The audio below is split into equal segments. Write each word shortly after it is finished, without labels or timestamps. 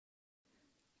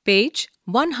Page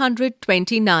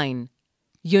 129,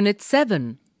 Unit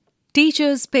 7,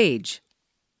 Teacher's Page.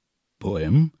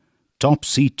 Poem,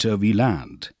 Topsy-Turvy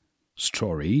Land.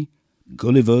 Story,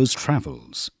 Gulliver's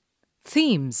Travels.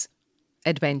 Themes: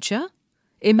 Adventure,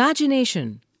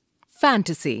 Imagination,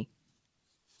 Fantasy.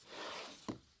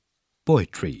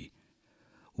 Poetry.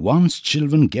 Once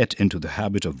children get into the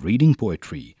habit of reading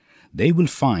poetry, they will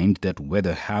find that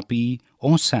whether happy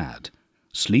or sad,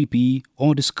 sleepy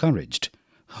or discouraged,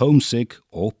 homesick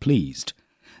or pleased,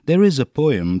 there is a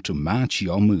poem to match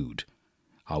your mood.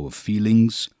 Our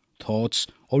feelings, thoughts,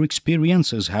 or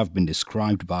experiences have been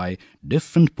described by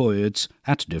different poets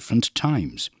at different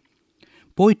times.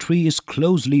 Poetry is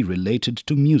closely related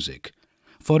to music,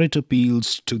 for it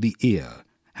appeals to the ear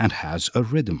and has a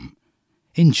rhythm.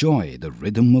 Enjoy the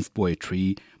rhythm of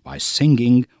poetry by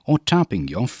singing or tapping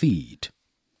your feet.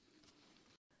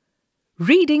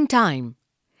 Reading time.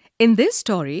 In this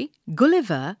story,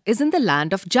 Gulliver is in the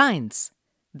land of giants.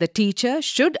 The teacher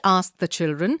should ask the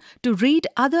children to read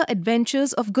other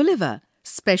adventures of Gulliver,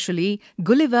 especially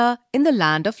Gulliver in the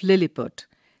land of Lilliput.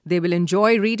 They will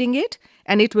enjoy reading it,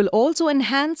 and it will also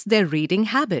enhance their reading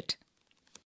habit.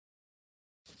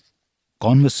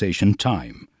 Conversation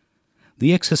time.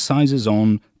 The exercise is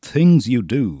on things you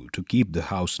do to keep the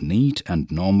house neat and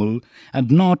normal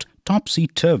and not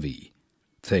topsy-turvy.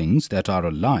 Things that are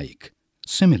alike,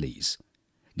 similes.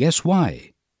 Guess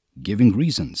why? Giving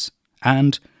reasons.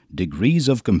 And degrees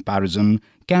of comparison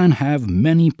can have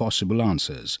many possible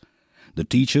answers. The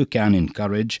teacher can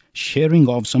encourage sharing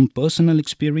of some personal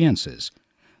experiences.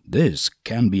 This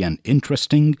can be an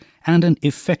interesting and an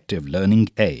effective learning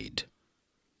aid.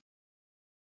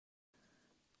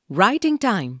 Writing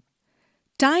time.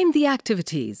 Time the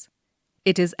activities.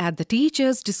 It is at the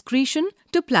teacher's discretion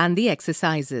to plan the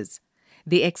exercises.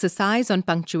 The exercise on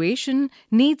punctuation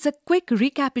needs a quick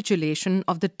recapitulation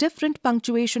of the different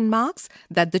punctuation marks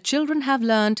that the children have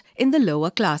learned in the lower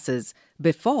classes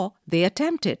before they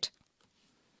attempt it.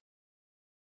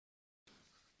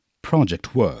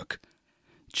 Project work.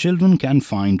 Children can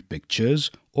find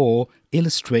pictures or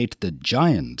illustrate the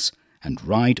giants and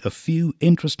write a few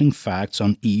interesting facts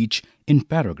on each in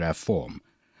paragraph form.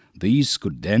 These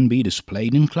could then be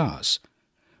displayed in class.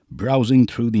 Browsing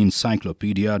through the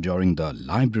encyclopedia during the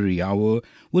library hour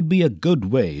would be a good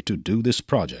way to do this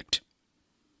project.